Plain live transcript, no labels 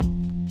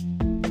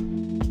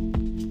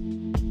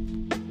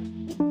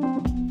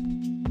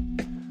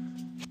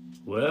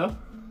Well,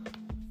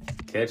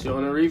 catch you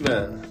on a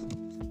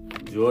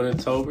rebound. Jordan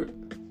Tolbert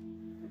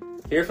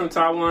here from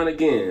Taiwan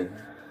again.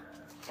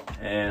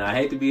 And I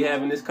hate to be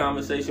having this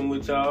conversation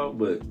with y'all,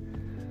 but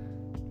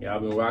y'all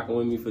been rocking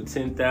with me for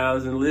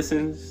 10,000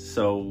 listens,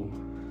 so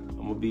I'm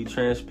going to be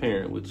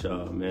transparent with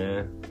y'all,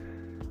 man.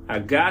 I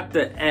got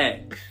the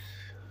X.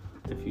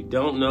 If you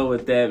don't know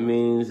what that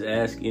means,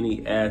 ask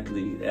any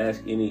athlete,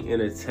 ask any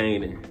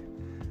entertainer,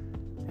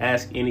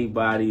 ask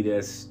anybody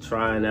that's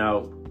trying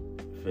out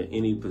for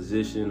any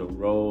position or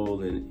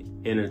role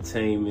in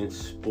entertainment,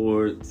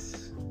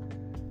 sports.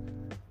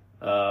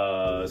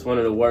 It's one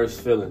of the worst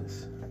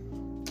feelings.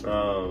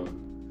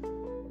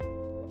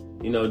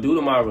 Due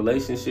to my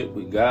relationship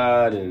with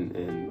God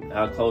and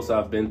how close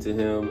I've been to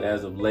Him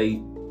as of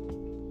late,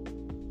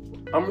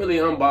 I'm really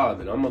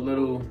unbothered. I'm a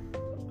little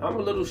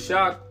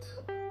shocked.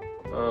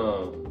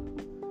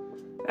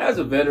 As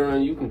a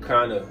veteran, you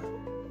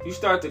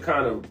start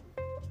to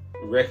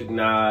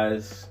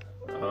recognize,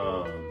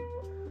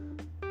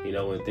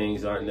 when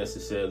things aren't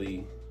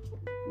necessarily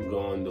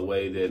going the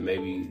way that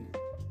maybe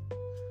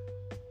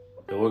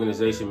the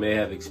organization may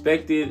have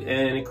expected,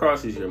 and it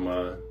crosses your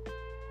mind.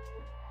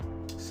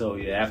 So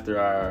yeah, after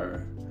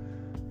our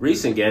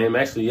recent game,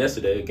 actually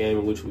yesterday, a game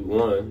in which we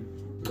won,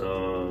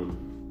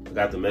 I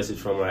got the message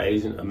from my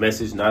agent, a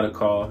message, not a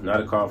call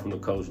from the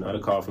coach, not a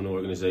call from the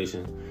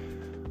organization,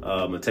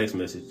 a text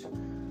message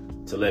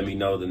to let me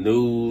know the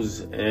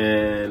news,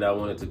 and I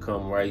wanted to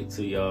come right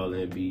to y'all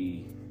and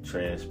be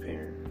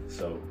transparent.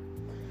 So,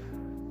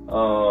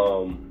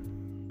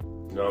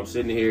 I'm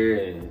sitting here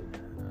and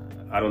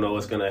I don't know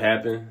what's gonna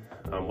happen.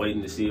 I'm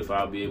waiting to see if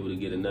I'll be able to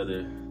get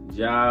another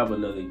job,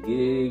 another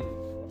gig.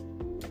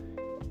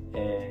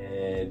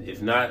 And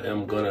if not,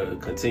 I'm gonna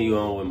continue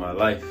on with my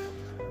life.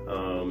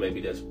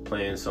 Maybe that's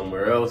playing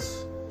somewhere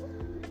else.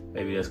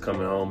 Maybe that's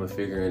coming home and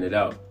figuring it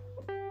out.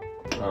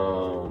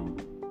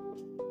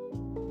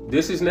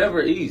 This is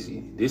never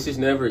easy. This is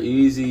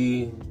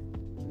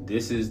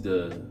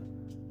the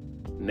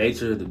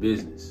nature of the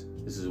business.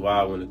 This is why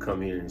I want to come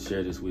here and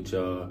share this with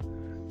y'all.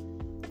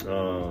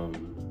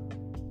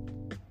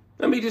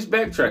 Let me just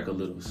backtrack a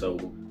little. So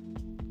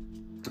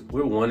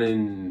we're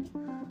 2-2.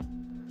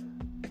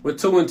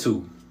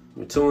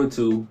 We're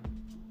 2-2.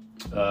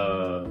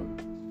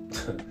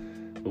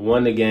 We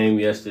won the game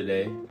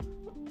yesterday.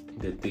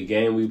 The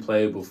game we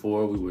played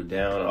before, we were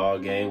down all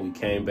game. We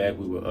came back,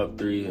 we were up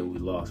 3, and we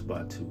lost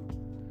by 2.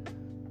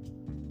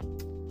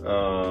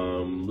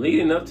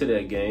 Leading up to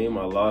that game,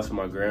 I lost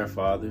my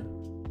grandfather,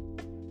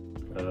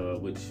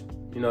 which,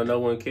 no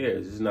one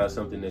cares. It's not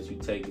something that you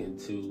take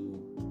into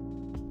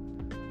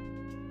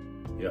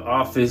your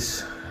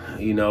office,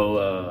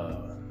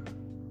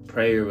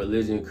 prayer,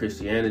 religion,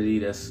 Christianity.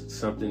 That's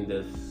something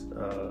that's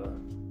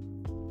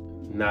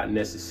not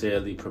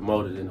necessarily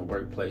promoted in a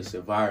workplace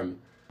environment.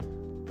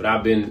 But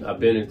I've been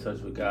in touch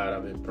with God.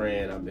 I've been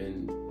praying. I've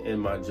been in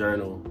my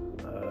journal,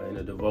 in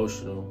a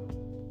devotional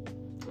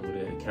with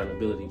an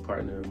accountability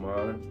partner of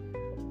mine.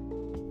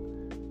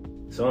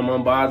 So I'm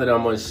unbothered.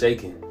 I'm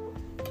unshaken.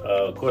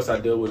 Of course, I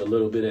deal with a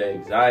little bit of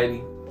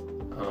anxiety.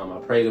 I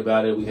prayed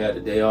about it. We had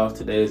the day off.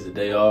 Today is the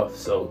day off.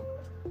 So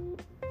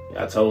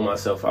I told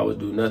myself I would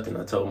do nothing.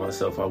 I told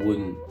myself I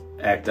wouldn't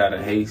act out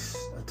of haste.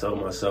 I told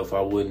myself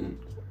I wouldn't,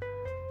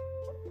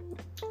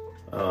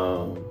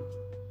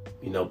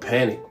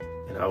 panic.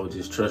 And I would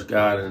just trust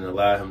God and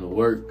allow Him to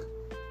work,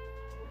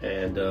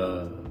 and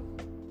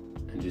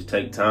just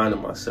take time to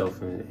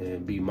myself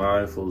and be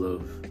mindful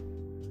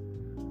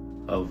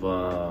of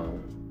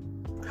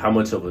how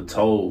much of a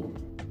toll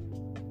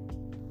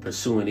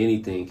pursuing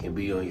anything can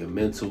be on your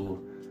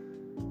mental,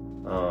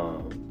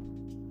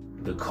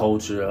 the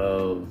culture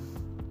of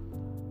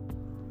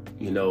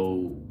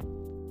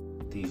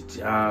these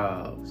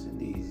jobs and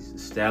these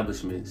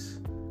establishments,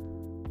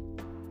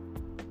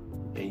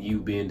 and you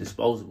being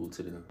disposable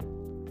to them.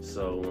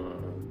 So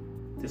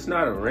it's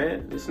not a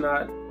rant. It's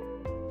not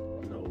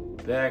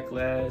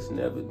backlash,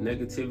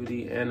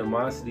 negativity,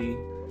 animosity.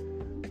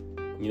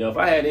 If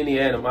I had any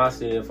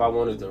animosity, if I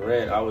wanted to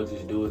rant, I would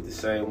just do it the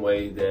same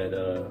way that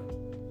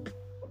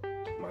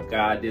my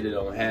guy did it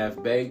on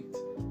Half Baked.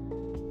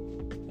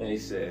 And he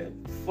said,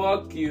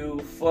 fuck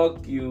you,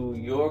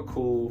 you're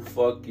cool,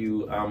 fuck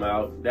you, I'm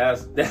out.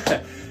 That's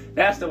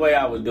the way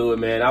I would do it,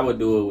 man. I would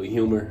do it with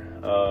humor.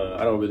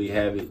 I don't really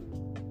have it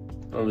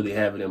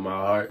in my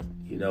heart,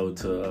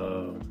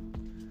 to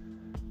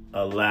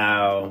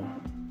allow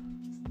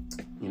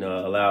an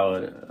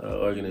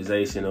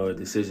organization or a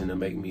decision to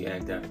make me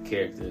act out of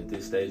character at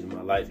this stage of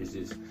my life.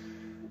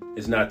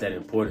 It's not that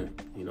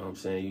important. You know what I'm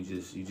saying? You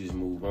just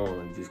move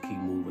on. You just keep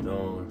moving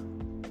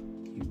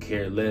on. You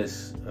care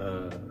less.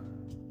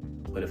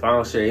 But if I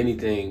don't share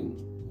anything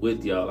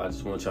with y'all, I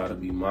just want y'all to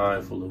be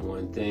mindful of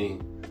one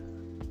thing.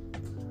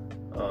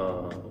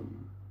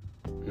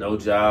 No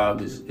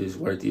job is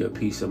worth your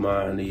peace of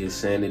mind or your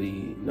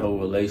sanity. No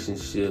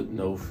relationship,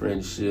 no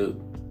friendship.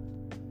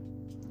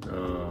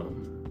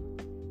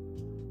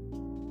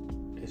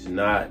 It's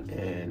not.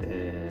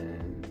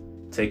 And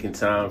taking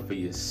time for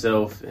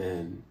yourself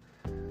and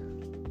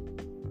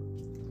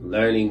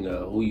learning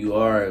who you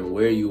are and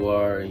where you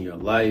are in your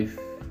life,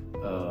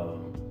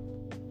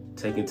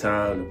 taking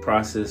time to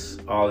process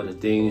all of the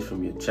things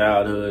from your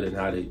childhood and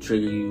how they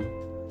trigger you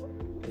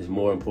is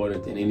more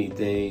important than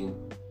anything.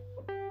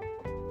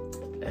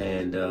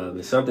 And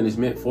if something is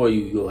meant for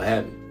you, you'll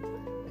have it.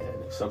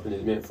 And if something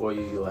is meant for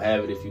you, you'll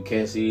have it. If you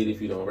can't see it,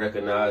 if you don't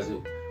recognize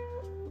it,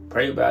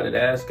 pray about it,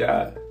 ask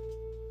God.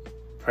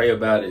 Pray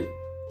about it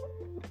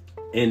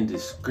in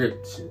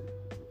description.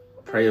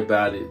 Pray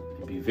about it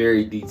and be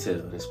very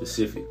detailed and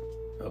specific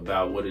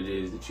about what it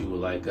is that you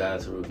would like God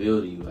to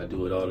reveal to you. I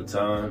do it all the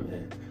time,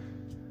 and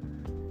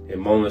in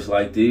moments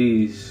like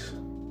these,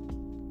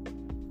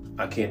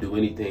 I can't do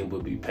anything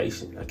but be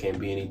patient. I can't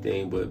be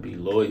anything but be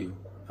loyal.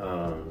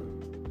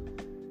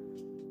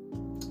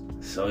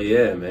 So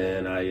yeah,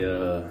 man, I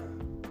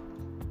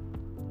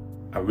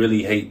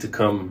really hate to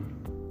come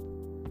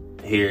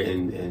here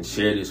and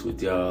share this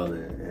with y'all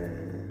and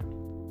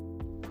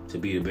to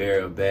be the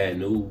bearer of bad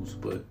news,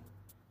 but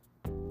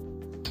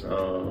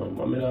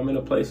I'm in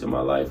a place in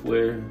my life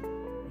where,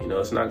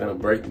 it's not gonna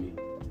break me.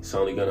 It's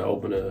only gonna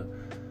open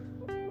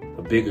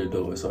a bigger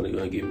door. It's only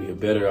gonna give me a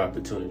better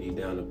opportunity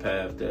down the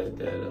path that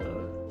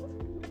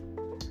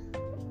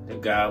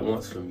God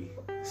wants for me.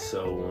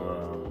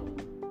 So,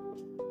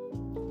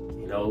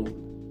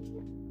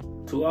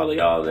 to all of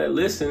y'all that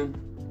listen,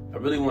 I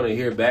really want to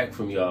hear back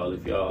from y'all.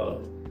 If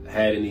y'all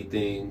had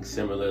anything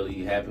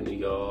similarly happen to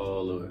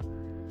y'all, or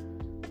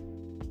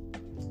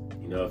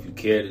if you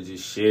care to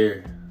just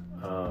share,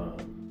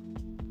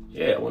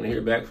 I want to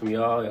hear back from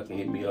y'all. Y'all can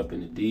hit me up in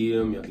the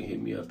DM. Y'all can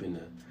hit me up in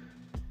the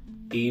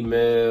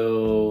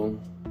email.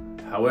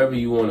 However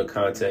you want to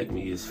contact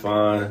me is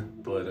fine.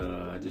 But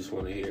I just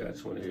want to hear a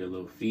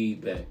little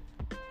feedback.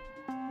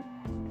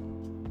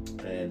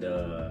 And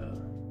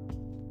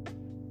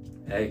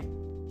hey,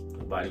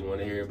 nobody want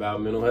to hear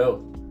about mental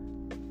health,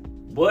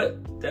 but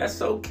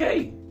that's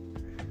okay.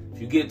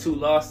 If you get too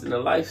lost in the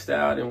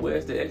lifestyle, then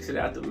where's the exit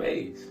out the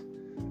maze?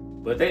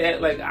 But they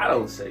act like I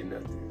don't say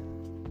nothing.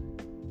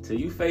 Till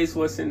you face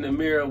what's in the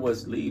mirror,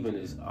 what's leaving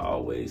is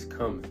always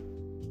coming.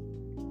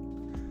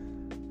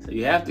 So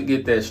you have to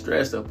get that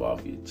stress up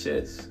off your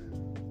chest.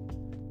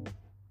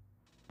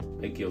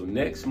 Make your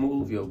next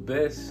move your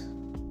best,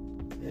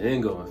 and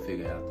then go and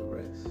figure out the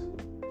rest.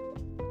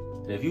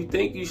 And if you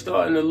think you're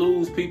starting to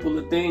lose people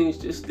or things,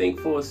 just think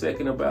for a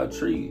second about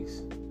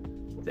trees.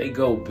 They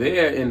go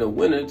bare in the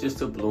winter just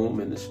to bloom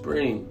in the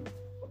spring.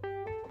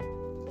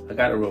 I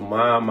gotta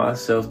remind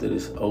myself that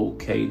it's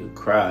okay to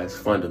cry. It's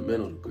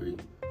fundamental to grief.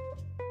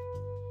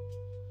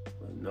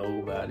 But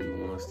nobody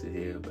wants to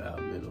hear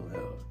about mental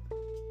health.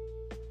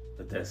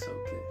 But that's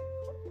okay.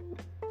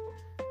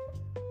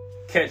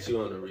 Catch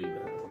you on the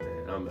rebound,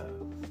 man. I'm out.